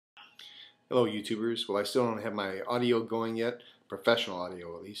Hello YouTubers. Well, I still don't have my audio going yet, professional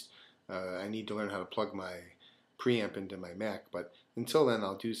audio at least. I need to learn how to plug my preamp into my Mac, but until then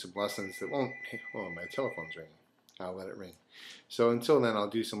I'll do some lessons that won't, oh, my telephone's ringing. I'll let it ring. So until then I'll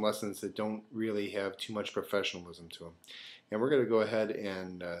do some lessons that don't really have too much professionalism to them. And we're going to go ahead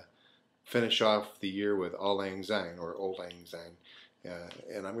and finish off the year with Auld Lang Syne, or Auld Lang Syne.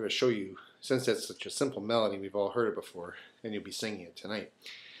 And I'm going to show you, since that's such a simple melody, we've all heard it before, and you'll be singing it tonight.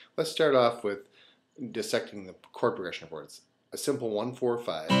 Let's start off with dissecting the chord progression chords. A simple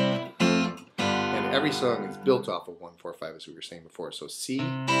 1-4-5, and every song is built off of 1-4-5, as we were saying before. So C,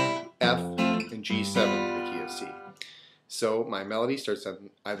 F, and G7 in the key of C. So my melody starts on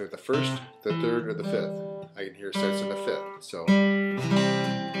either the first, the third, or the fifth. I can hear it starts on the fifth. So now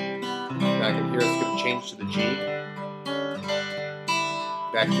I can hear it's going to change to the G,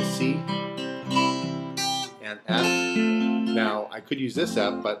 back to C, and F. Now, I could use this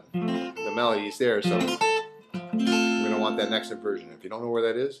F, but the melody is there, so we're going to want that next inversion. If you don't know where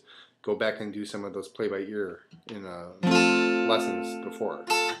that is, go back and do some of those play-by-ear in lessons before.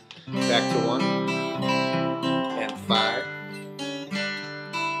 Back to 1, and 5,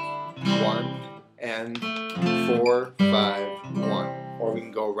 1, and 4, 5, 1. Or we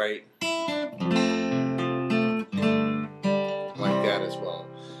can go right like that as well.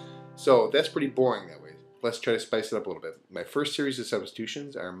 So that's pretty boring that way. Let's try to spice it up a little bit. My first series of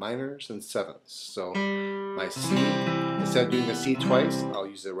substitutions are minors and sevenths. So my C, instead of doing the C twice, I'll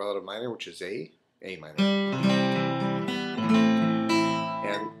use the relative minor, which is A minor.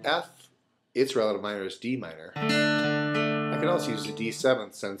 And F, its relative minor is D minor. I can also use the D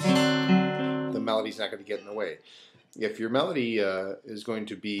seventh since the melody's not going to get in the way. If your melody is going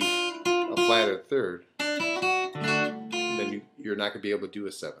to be a flatted third, then you're not going to be able to do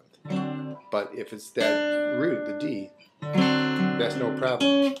a seventh. But if it's that root, the D, that's no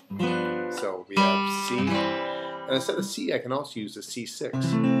problem. So we have C, and instead of C, I can also use the C6.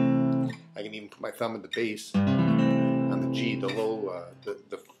 I can even put my thumb at the bass on the G, the low,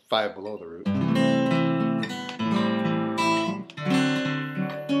 the 5 below the root.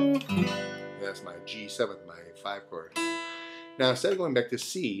 That's my G7, my 5 chord. Now instead of going back to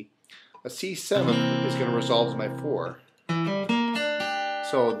C, a C7 is going to resolve to my 4.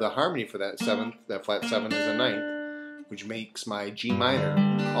 So the harmony for that 7th, that flat 7, is a 9th, which makes my G minor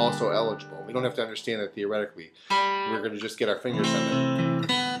also eligible. We don't have to understand that theoretically. We're going to just get our fingers on it.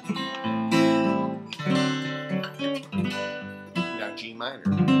 Now G minor.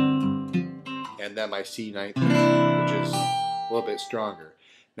 And then my C 9th, which is a little bit stronger.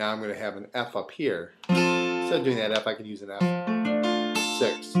 Now I'm going to have an F up here. Instead of doing that F, I can use an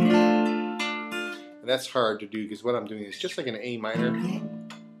F6. And that's hard to do because what I'm doing is just like an A minor,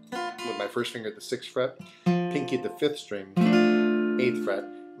 with my first finger at the 6th fret, pinky at the 5th string, 8th fret.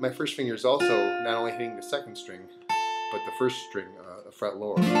 My first finger is also not only hitting the 2nd string, but the 1st string, a fret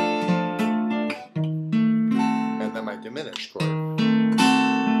lower. And then my diminished chord.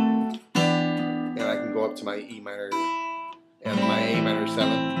 And I can go up to my E minor and my A minor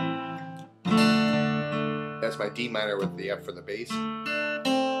 7th. That's my D minor with the F for the bass.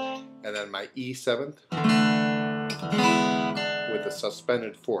 And then my E 7th with a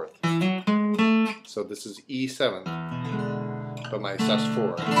suspended 4th. So this is E 7th, but my sus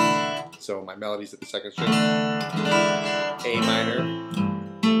 4. So my melody's at the 2nd string. A minor,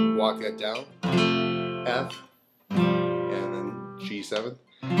 walk that down, F, and then G 7th.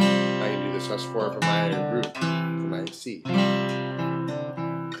 I can do the sus 4 for my root, for my C.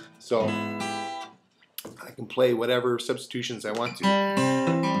 So I can play whatever substitutions I want to.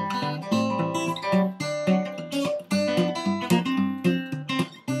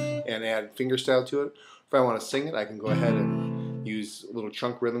 And add fingerstyle to it. If I want to sing it, I can go ahead and use little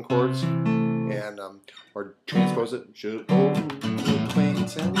chunk rhythm chords and or transpose it. Should old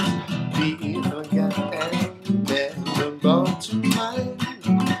acquaintance be forgotten and never brought to mind?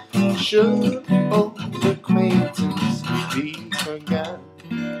 Should old acquaintance be forgotten?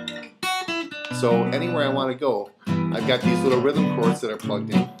 So anywhere I want to go, I've got these little rhythm chords that are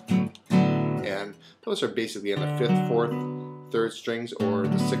plugged in, and those are basically on the 5th, 4th, 3rd strings, or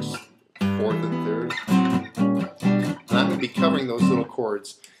the 6th, 4th, and 3rd. And I'm going to be covering those little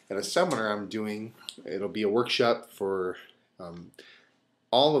chords at a seminar I'm doing. It'll be a workshop for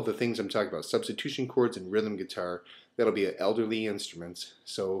all of the things I'm talking about, substitution chords and rhythm guitar. That'll be at Elderly Instruments.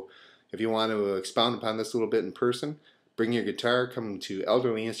 So if you want to expound upon this a little bit in person, bring your guitar, come to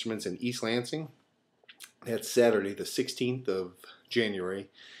Elderly Instruments in East Lansing. That's Saturday, the 16th of January.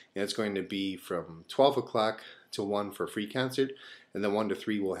 And it's going to be from 12 o'clock to 1 for a free concert, and then 1 to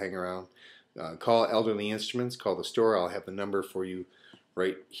 3 we'll hang around. Call Elderly Instruments, call the store. I'll have the number for you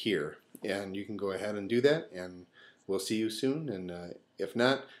right here. and you can go ahead and do that, and we'll see you soon. And if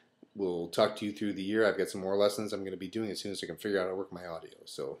not, we'll talk to you through the year. I've got some more lessons I'm going to be doing as soon as I can figure out how to work my audio.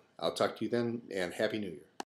 So I'll talk to you then, and Happy New Year.